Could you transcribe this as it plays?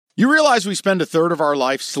You realize we spend a third of our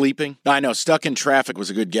life sleeping? I know, stuck in traffic was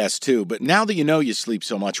a good guess too, but now that you know you sleep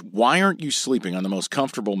so much, why aren't you sleeping on the most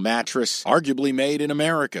comfortable mattress arguably made in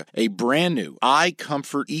America? A brand new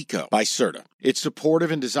iComfort Eco by Serta. It's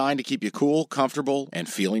supportive and designed to keep you cool, comfortable, and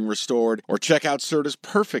feeling restored. Or check out Serta's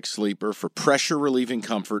Perfect Sleeper for pressure-relieving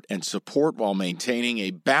comfort and support while maintaining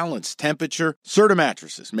a balanced temperature. Serta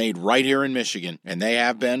mattresses made right here in Michigan, and they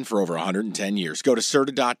have been for over 110 years. Go to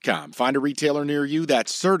Serta.com. Find a retailer near you.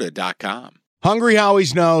 That's Serta.com. Hungry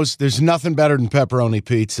Howie's knows there's nothing better than pepperoni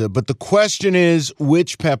pizza, but the question is,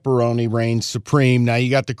 which pepperoni reigns supreme? Now,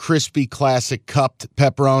 you got the crispy classic cupped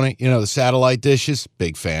pepperoni, the satellite dishes.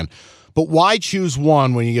 Big fan. But why choose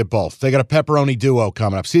one when you get both? They got a pepperoni duo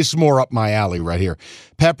coming up. See, this is more up my alley right here.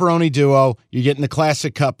 Pepperoni duo, you're getting the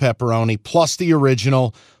classic cup pepperoni, plus the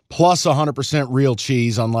original, plus 100% real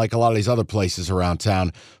cheese, unlike a lot of these other places around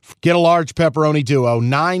town. Get a large pepperoni duo,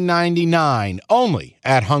 $9.99, only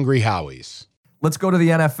at Hungry Howie's. Let's go to the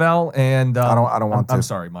NFL, and I don't want to. I'm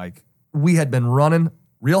sorry, Mike. We had been running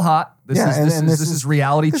real hot. This is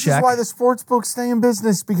reality check. This is why the sports books stay in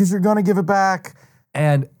business, because you're going to give it back.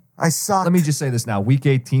 And I suck. Let me just say this now. Week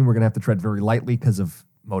 18, we're going to have to tread very lightly because of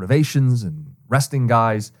motivations and resting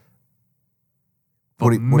guys.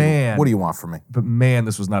 But what do you want from me? But man,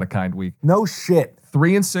 this was not a kind week. No shit.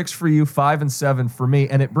 3-6 for you, 5-7 for me,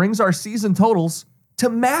 and it brings our season totals to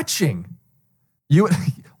matching.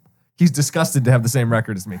 He's disgusted to have the same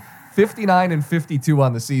record as me. 59-52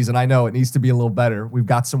 on the season. I know it needs to be a little better. We've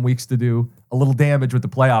got some weeks to do. A little damage with the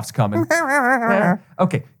playoffs coming.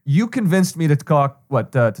 Okay, you convinced me to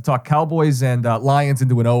talk Cowboys and Lions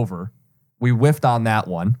into an over. We whiffed on that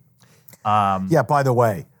one. Yeah. By the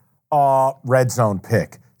way, red zone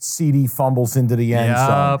pick. CD fumbles into the end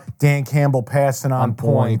zone. Dan Campbell passing on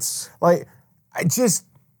points.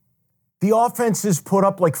 The offense has put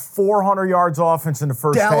up like 400 yards offense in the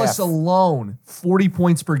first half. Dallas alone, 40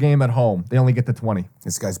 points per game at home. They only get to 20.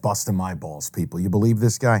 This guy's busting my balls, people. You believe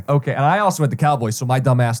this guy? Okay, and I also had the Cowboys, so my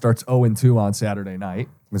dumbass starts 0-2 on Saturday night.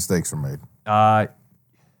 Mistakes were made.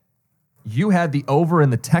 You had the over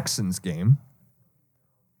in the Texans game.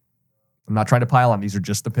 I'm not trying to pile on. These are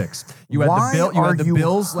just the picks. You had the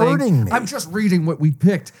Bills hurting me? I'm just reading what we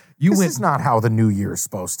picked. This is not how the new year is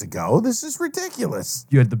supposed to go. This is ridiculous.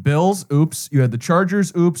 You had the Bills, oops. You had the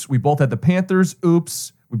Chargers, oops. We both had the Panthers,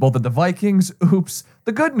 oops. We both had the Vikings, oops.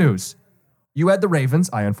 The good news, you had the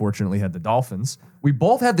Ravens. I unfortunately had the Dolphins. We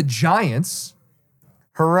both had the Giants.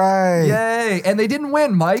 Hooray. Yay. And they didn't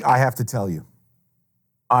win, Mike. I have to tell you,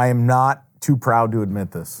 I am not too proud to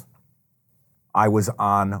admit this. I was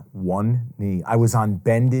on one knee. I was on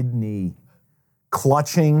bended knee,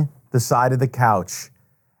 clutching the side of the couch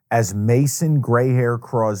as Mason Gray Hair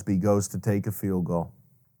Crosby goes to take a field goal.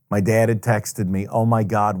 My dad had texted me, "Oh my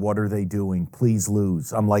God, what are they doing? Please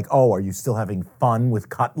lose." I'm like, "Oh, are you still having fun with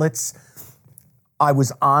cutlets?" I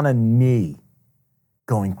was on a knee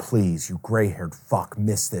going, "Please, you gray-haired fuck,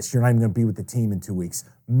 miss this. You're not even going to be with the team in 2 weeks.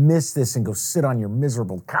 Miss this and go sit on your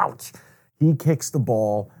miserable couch." He kicks the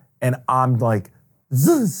ball. And I'm like,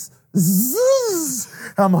 zzz,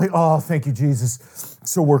 zzz. I'm like, oh, thank you, Jesus.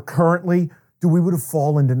 So we're currently, we would have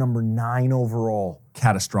fallen to number 9 overall.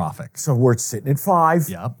 Catastrophic. So we're sitting at 5.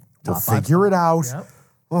 Yep. We'll figure it out. Yep.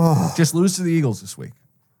 Oh. Just lose to the Eagles this week.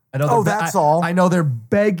 That's all. I know they're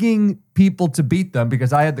begging people to beat them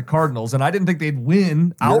because I had the Cardinals, and I didn't think they'd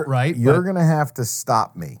win outright. You're going to have to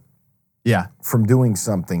stop me from doing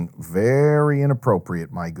something very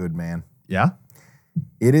inappropriate, my good man. Yeah?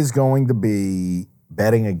 It is going to be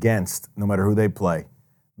betting against, no matter who they play,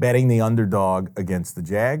 betting the underdog against the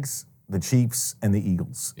Jags, the Chiefs, and the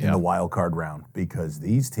Eagles in the wild card round, because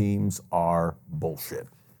these teams are bullshit.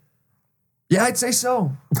 Yeah, I'd say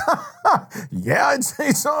so. Yeah, I'd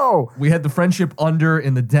say so. We had the friendship under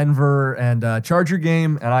in the Denver and Charger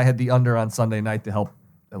game, and I had the under on Sunday night to help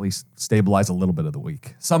at least stabilize a little bit of the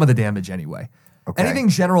week. Some of the damage anyway. Okay. Anything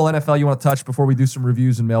general NFL you want to touch before we do some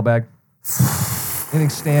reviews and mailbag? Anything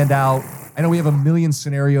stand out? I know we have a million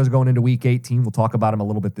scenarios going into Week 18. We'll talk about them a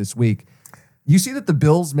little bit this week. You see that the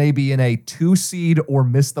Bills may be in a 2 seed or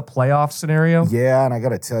miss the playoff scenario? Yeah, and I got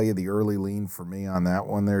to tell you, the early lean for me on that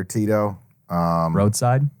one there, Tito.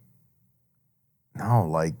 Roadside?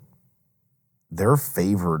 No, they're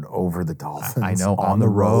favored over the Dolphins. I know, on the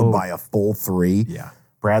road by a full 3. Yeah.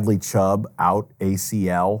 Bradley Chubb out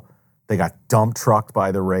ACL. They got dump trucked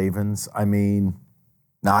by the Ravens. I mean,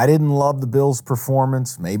 now I didn't love the Bills'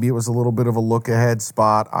 performance. Maybe it was a little bit of a look-ahead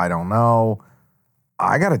spot. I don't know.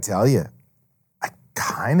 I got to tell you, I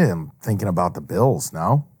kind of am thinking about the Bills,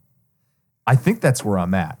 no? I think that's where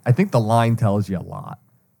I'm at. I think the line tells you a lot.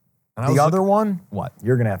 The other one, What?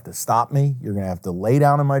 you're going to have to stop me. You're going to have to lay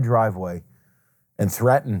down in my driveway and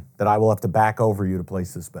threaten that I will have to back over you to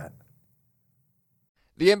place this bet.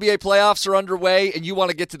 The NBA playoffs are underway, and you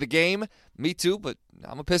want to get to the game? Me too, but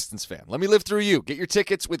I'm a Pistons fan. Let me live through you. Get your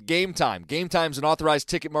tickets with Game Time. Game Time's an authorized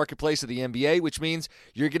ticket marketplace of the NBA, which means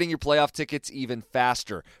you're getting your playoff tickets even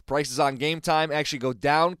faster. Prices on Game Time actually go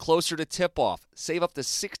down closer to tip-off. Save up to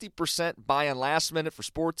 60% buying last minute for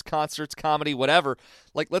sports, concerts, comedy, whatever.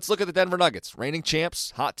 Like, let's look at the Denver Nuggets. Reigning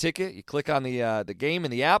champs, hot ticket. You click on the game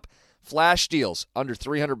in the app. Flash deals under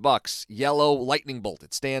 $300. Yellow lightning bolt,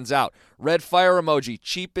 it stands out. Red fire emoji,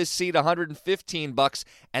 cheapest seat $115,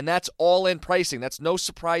 and that's all in pricing. That's no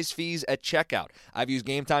surprise fees at checkout. I've used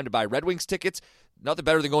Game Time to buy Red Wings tickets. Nothing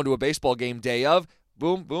better than going to a baseball game day of.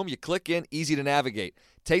 Boom, boom, you click in, easy to navigate.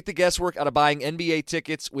 Take the guesswork out of buying NBA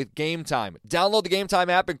tickets with Game Time. Download the Game Time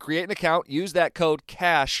app and create an account. Use that code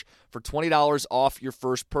CASH for $20 off your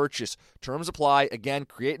first purchase. Terms apply. Again,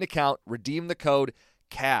 create an account, redeem the code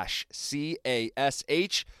CASH,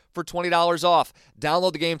 C-A-S-H, for $20 off.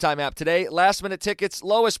 Download the Game Time app today. Last minute tickets,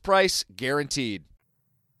 lowest price, guaranteed.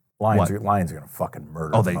 Lions are going to fucking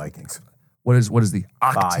murder the Vikings. What is the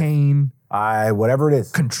octane? Whatever it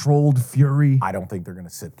is. Controlled fury. I don't think they're going to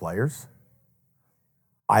sit players.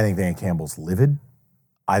 I think Dan Campbell's livid.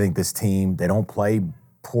 I think this team, they don't play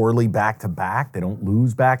poorly back-to-back. They don't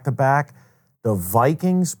lose back-to-back. The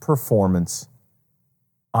Vikings' performance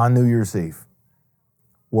on New Year's Eve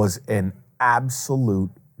was an absolute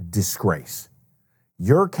disgrace.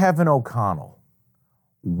 You're Kevin O'Connell.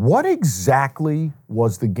 What exactly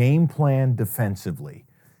was the game plan defensively?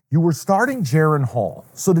 You were starting Jaren Hall.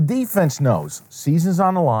 So the defense knows season's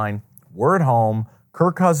on the line. We're at home.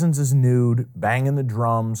 Kirk Cousins is nude, banging the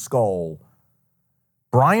drum, skull.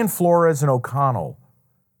 Brian Flores and O'Connell.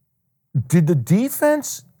 Did the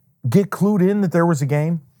defense get clued in that there was a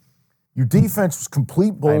game? Your defense was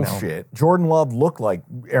complete bullshit. Jordan Love looked like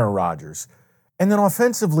Aaron Rodgers. And then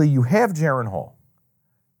offensively, you have Jaren Hall.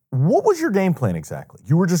 What was your game plan exactly?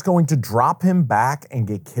 You were just going to drop him back and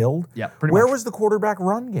get killed? Yeah, pretty much. Where was the quarterback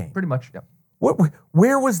run game? Pretty much, yeah.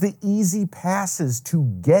 Where was the easy passes to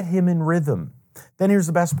get him in rhythm? Then here's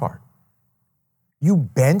the best part. You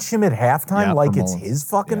bench him at halftime like it's his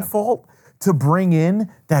fucking fault to bring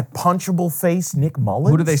in that punchable face Nick Mullins?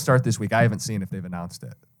 Who do they start this week? I haven't seen if they've announced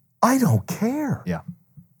it. I don't care. Yeah.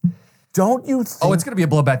 Don't you think... Oh, it's going to be a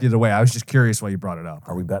blowback the other way. I was just curious why you brought it up.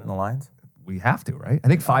 Are we betting the Lions? We have to, right? I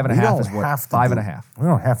think 5.5 is what? 5.5. We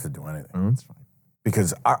don't have to do anything. That's fine.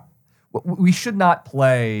 Because we should not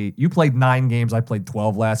play. You played 9 games. I played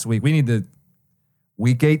 12 last week. We need to,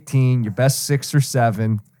 week 18, your best 6 or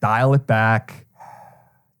 7, dial it back.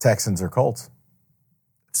 Texans or Colts?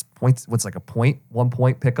 It's points. What's like a point, 1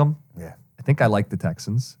 point pick 'em? Yeah. I think I like the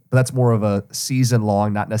Texans, but that's more of a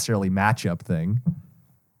season-long, not necessarily matchup thing.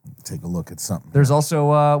 Take a look at something. There's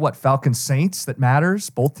also, Falcons Saints that matters.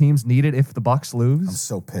 Both teams need it if the Bucs lose. I'm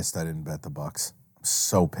so pissed I didn't bet the Bucs. I'm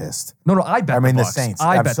so pissed. No, I bet the Bucs. the Saints.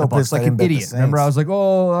 I I'm bet so the Bucs pissed like I an didn't bet the idiot. Saints. Remember, I was like,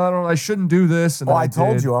 I shouldn't do this. And I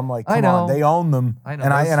told you. I'm like, come on. They own them. I know.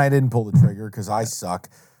 And I didn't pull the trigger because I suck.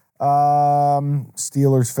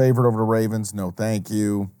 Steelers favored over the Ravens. No, thank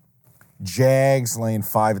you. Jags laying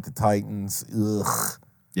 5 at the Titans. Ugh.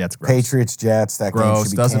 Yeah, it's gross. Patriots, Jets. That game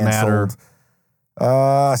should be Doesn't canceled.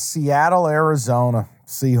 matter. Seattle, Arizona.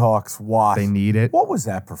 Seahawks. What? They need it. What was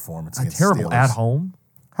that performance against Terrible Steelers? at home.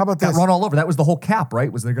 How about Got this? run all over. That was the whole cap,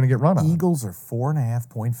 right? Was they're going to get run on? Eagles are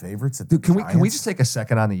 4.5-point favorites at the Dude, can we Giants. just take a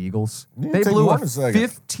second on the Eagles? Yeah, They take blew a one second.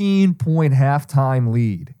 15-point halftime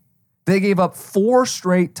lead. They gave up 4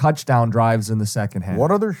 straight touchdown drives in the second half.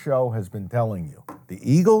 What other show has been telling you? The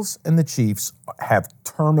Eagles and the Chiefs have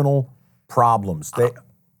terminal problems. They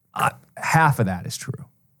Half of that is true.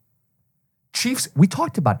 Chiefs, we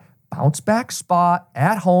talked about bounce back spot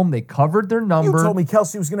at home. They covered their number. You told me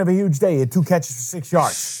Kelsey was going to have a huge day. He had 2 catches for 6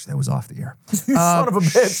 yards. That was off the air. You son of a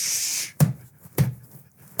bitch.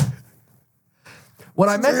 What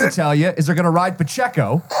I meant to tell you is they're going to ride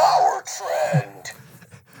Pacheco. Power trend.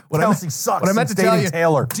 Kelsey sucks What I meant to since tell dating you,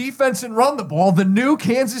 Taylor. defense and run the ball, the new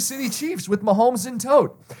Kansas City Chiefs with Mahomes in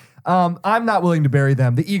tote. I'm not willing to bury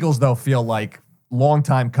them. The Eagles, though, feel like long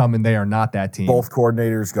time coming. They are not that team. Both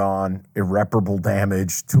coordinators gone. Irreparable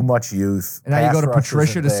damage. Too much youth. And now you go to Pass rushers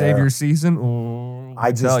Patricia are to save there. your season. Ooh,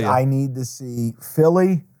 I need to see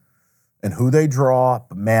Philly and who they draw.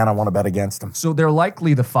 But man, I want to bet against them. So they're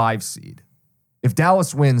likely the 5 seed. If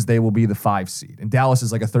Dallas wins, they will be the 5 seed. And Dallas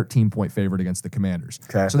is like a 13-point favorite against the Commanders.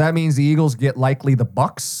 Okay. So that means the Eagles get likely the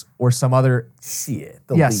Bucks or some other Shit.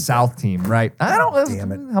 South team, right? I don't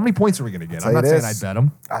damn it. How many points are we going to get? I'm Tell not you saying this. I'd bet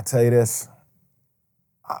them. I'll tell you this.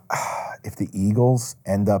 if the Eagles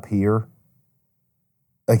end up here,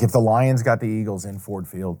 like if the Lions got the Eagles in Ford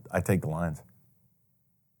Field, I'd take the Lions.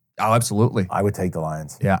 Oh, absolutely. I would take the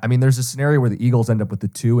Lions. Yeah, I mean, there's a scenario where the Eagles end up with the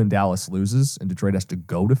 2 and Dallas loses, and Detroit has to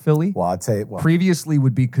go to Philly. Well, I'd say previously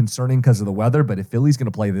would be concerning because of the weather, but if Philly's going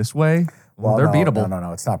to play this way, they're beatable.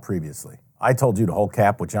 No, it's not previously. I told you the whole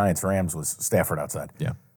cap with Giants-Rams was Stafford outside.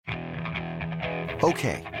 Yeah.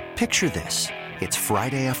 Okay, picture this. It's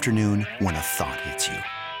Friday afternoon when a thought hits you.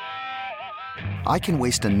 I can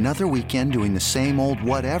waste another weekend doing the same old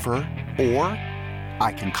whatever, or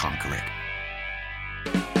I can conquer it.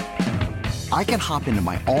 I can hop into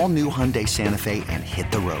my all-new Hyundai Santa Fe and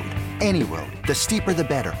hit the road. Any road. The steeper, the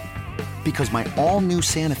better. Because my all-new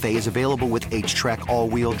Santa Fe is available with H-Track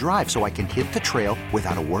all-wheel drive, so I can hit the trail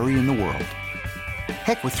without a worry in the world.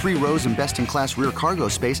 Heck, with 3 rows and best-in-class rear cargo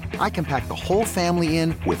space, I can pack the whole family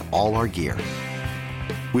in with all our gear.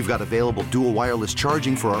 We've got available dual wireless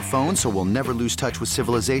charging for our phones, so we'll never lose touch with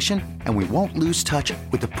civilization, and we won't lose touch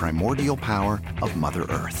with the primordial power of Mother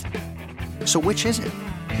Earth. So which is it?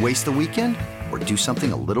 Waste the weekend or do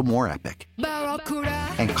something a little more epic?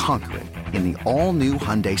 And conquer it in the all-new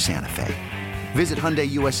Hyundai Santa Fe. Visit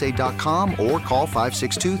HyundaiUSA.com or call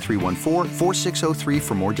 562-314-4603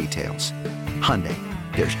 for more details. Hyundai,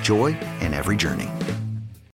 there's joy in every journey.